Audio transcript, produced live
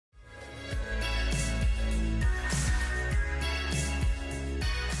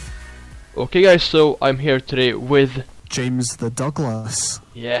Okay guys, so I'm here today with JamesTheDouglas.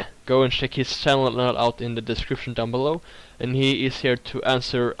 Yeah, go and check his channel out in the description down below. And he is here to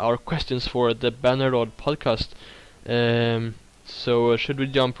answer our questions for the Bannerlord podcast. So should we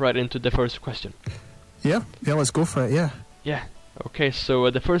jump right into the first question? Yeah, let's go for it, yeah. Yeah, okay, so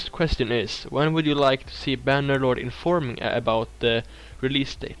the first question is, when would you like to see Bannerlord informing about the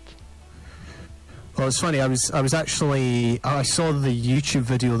release date? Well, it's funny, I saw the YouTube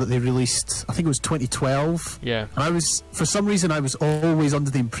video that they released, I think it was 2012. Yeah. And for some reason I was always under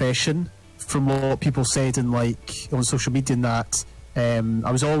the impression, from what people said in on social media and that,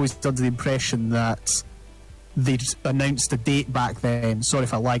 I was always under the impression that they'd announced a date back then. Sorry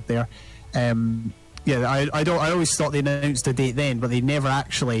if I lagged there. Yeah, I always thought they announced a date then, but they never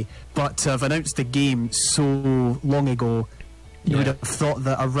actually. But to have announced the game so long ago, you would have thought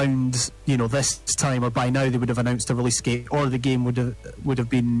that around this time or by now they would have announced a release date, or the game would have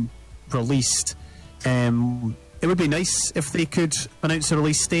been released. It would be nice if they could announce a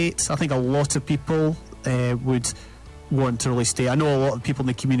release date. I think a lot of people would want a release date. I know a lot of people in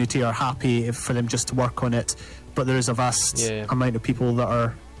the community are happy for them just to work on it, but there is a vast amount of people that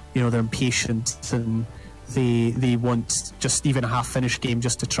are they're impatient and they want just even a half-finished game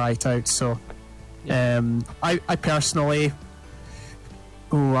just to try it out. So I personally,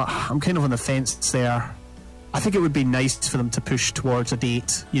 I'm kind of on the fence there. I think it would be nice for them to push towards a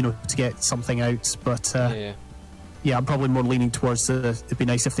date, to get something out. But yeah, I'm probably more leaning towards it'd be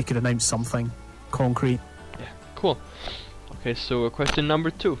nice if they could announce something concrete. Yeah, cool. Okay, so question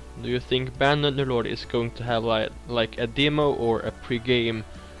number 2. Do you think Bannerlord is going to have like a demo or a pre-game,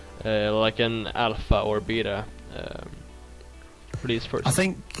 like an alpha or beta release first? I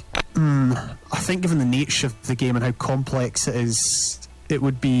think given the nature of the game and how complex it is, it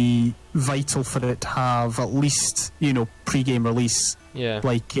would be vital for it to have at least pre-game release,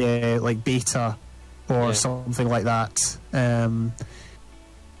 like beta or something like that. I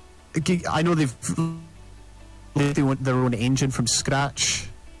know they want their own engine from scratch,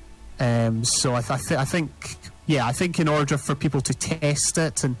 so I think in order for people to test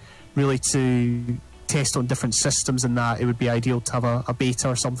it and really to test on different systems and that, it would be ideal to have a beta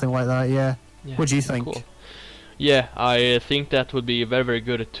or something like that. Yeah. What do you think? Cool. Yeah, I think that would be very, very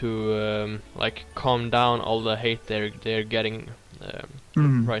good to calm down all the hate they're getting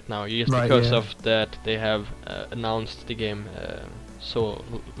right now, just because of that they have announced the game so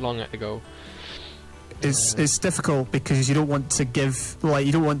long ago. It's difficult because you don't want to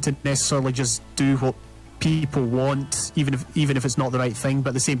you don't want to necessarily just do what people want, even if it's not the right thing, but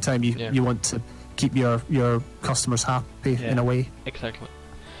at the same time you want to keep your customers happy in a way. Exactly.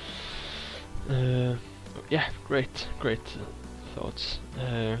 Yeah, great thoughts.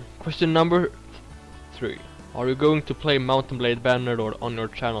 Question number 3. Are you going to play Mountain Blade Bannerlord on your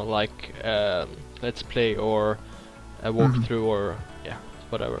channel, like Let's Play or a walkthrough or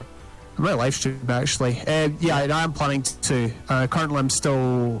whatever? I might live stream actually. Yeah, I am planning to. Currently I'm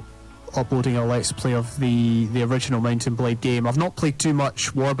still uploading a Let's Play of the original Mountain Blade game. I've not played too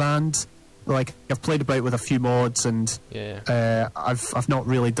much Warband. I've played about with a few mods, and I've not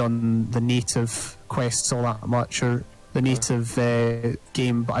really done the native quests all that much, or the native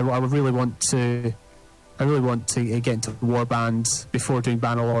game. But I really want to get into Warband before doing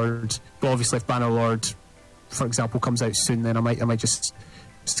Bannerlord. But obviously, if Bannerlord, for example, comes out soon, then I might just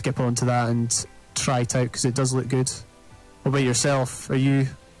skip on to that and try it out because it does look good. What about yourself? Are you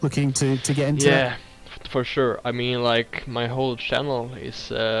looking to get into it? Yeah, for sure. I mean, my whole channel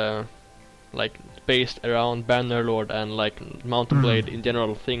is based around Bannerlord and Mountain Blade in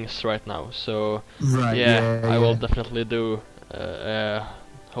general things right now. So I will definitely do a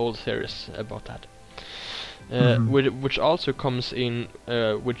whole series about that. Which also comes in,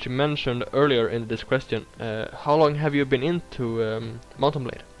 which you mentioned earlier in this question. How long have you been into Mountain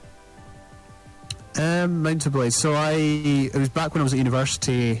Blade? Mountain Blade. So it was back when I was at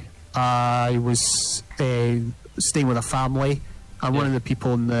university. I was staying with a family, and one of the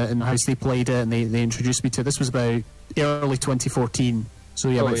people in the house, they played it, and they introduced me to it. This was about early 2014, so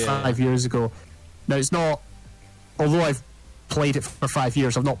about 5 years ago. Now it's not, although I've played it for 5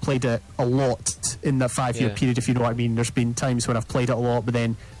 years, I've not played it a lot in that 5-year period, if you know what I mean. There's been times when I've played it a lot, but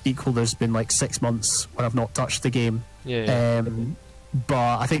then there's been 6 months when I've not touched the game.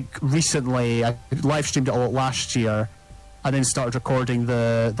 But I think recently I live streamed it a lot last year, and then started recording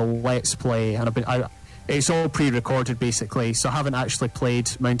the Let's Play, and it's all pre-recorded basically, so I haven't actually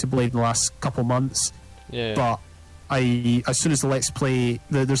played Mountain Blade in the last couple months. But as soon as the Let's Play,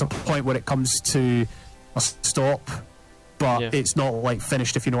 there's a point where it comes to a stop, but it's not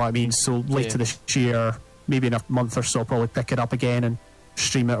finished, if you know what I mean. So later this year, maybe in a month or so, I'll probably pick it up again and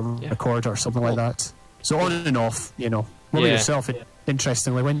stream it or record it or something like that. So on and off, you know. What about yourself?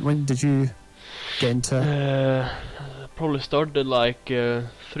 Interestingly, when did you get into? Probably started like 3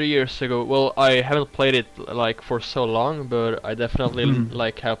 years ago. Well, I haven't played it like for so long, but I definitely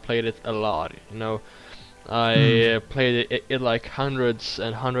like have played it a lot. You know, I played it like hundreds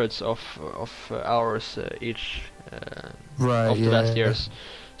and hundreds of hours each of the last years.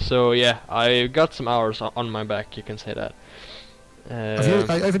 So yeah, I got some hours on my back. You can say that.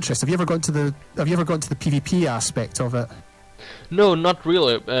 I have interest. Have you ever gone to the PvP aspect of it? No, not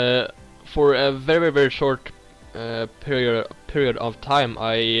really. For a very very short period of time,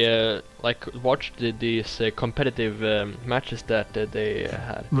 I like watched these competitive matches that they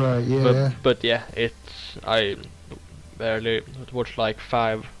had. Right. Yeah. But yeah, I barely watched like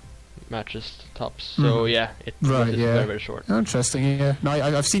 5 matches tops. So yeah, it was very very short. Interesting. Yeah. No,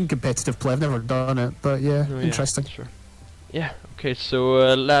 I've seen competitive play. I've never done it, but yeah, interesting. Sure. Yeah. Okay.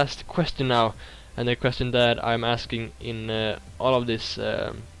 So last question now, and a question that I'm asking in all of these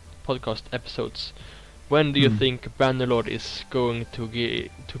podcast episodes. When do you think Bannerlord is going to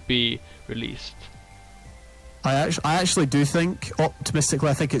be released? I actually do think, optimistically,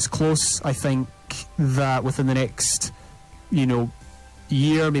 I think it's close. I think that within the next,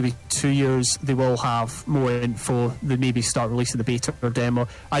 year, maybe 2 years, they will have more info. They maybe start releasing the beta or demo.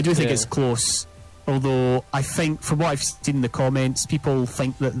 I do think it's close. Although I think, from what I've seen in the comments, people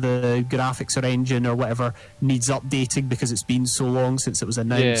think that the graphics or engine or whatever needs updating because it's been so long since it was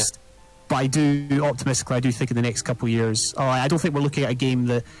announced. But I do, optimistically, I do think in the next couple of years, I don't think we're looking at a game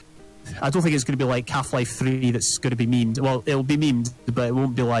that, I don't think it's going to be like Half-Life 3 that's going to be memed. Well, it'll be memed, but it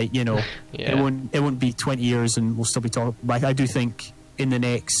won't be like, it won't be 20 years and we'll still be talking. But I do think in the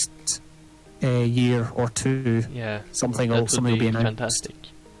next year or two, something will be announced. Fantastic.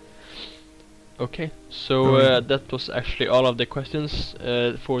 Okay, so that was actually all of the questions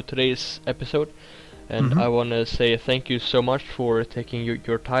for today's episode. And I want to say thank you so much for taking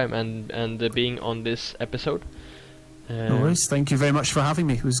your time and being on this episode. No worries. Thank you very much for having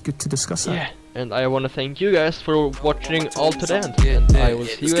me. It was good to discuss that. Yeah, and I want to thank you guys for watching all to the end. And I will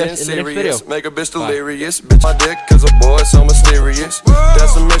see you guys in the next video. Make a bitch delirious. Bitch my dick cause a boy so mysterious.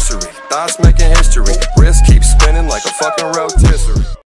 That's a mystery. Thoughts making history. Wrist keeps spinning like a fucking rotisserie.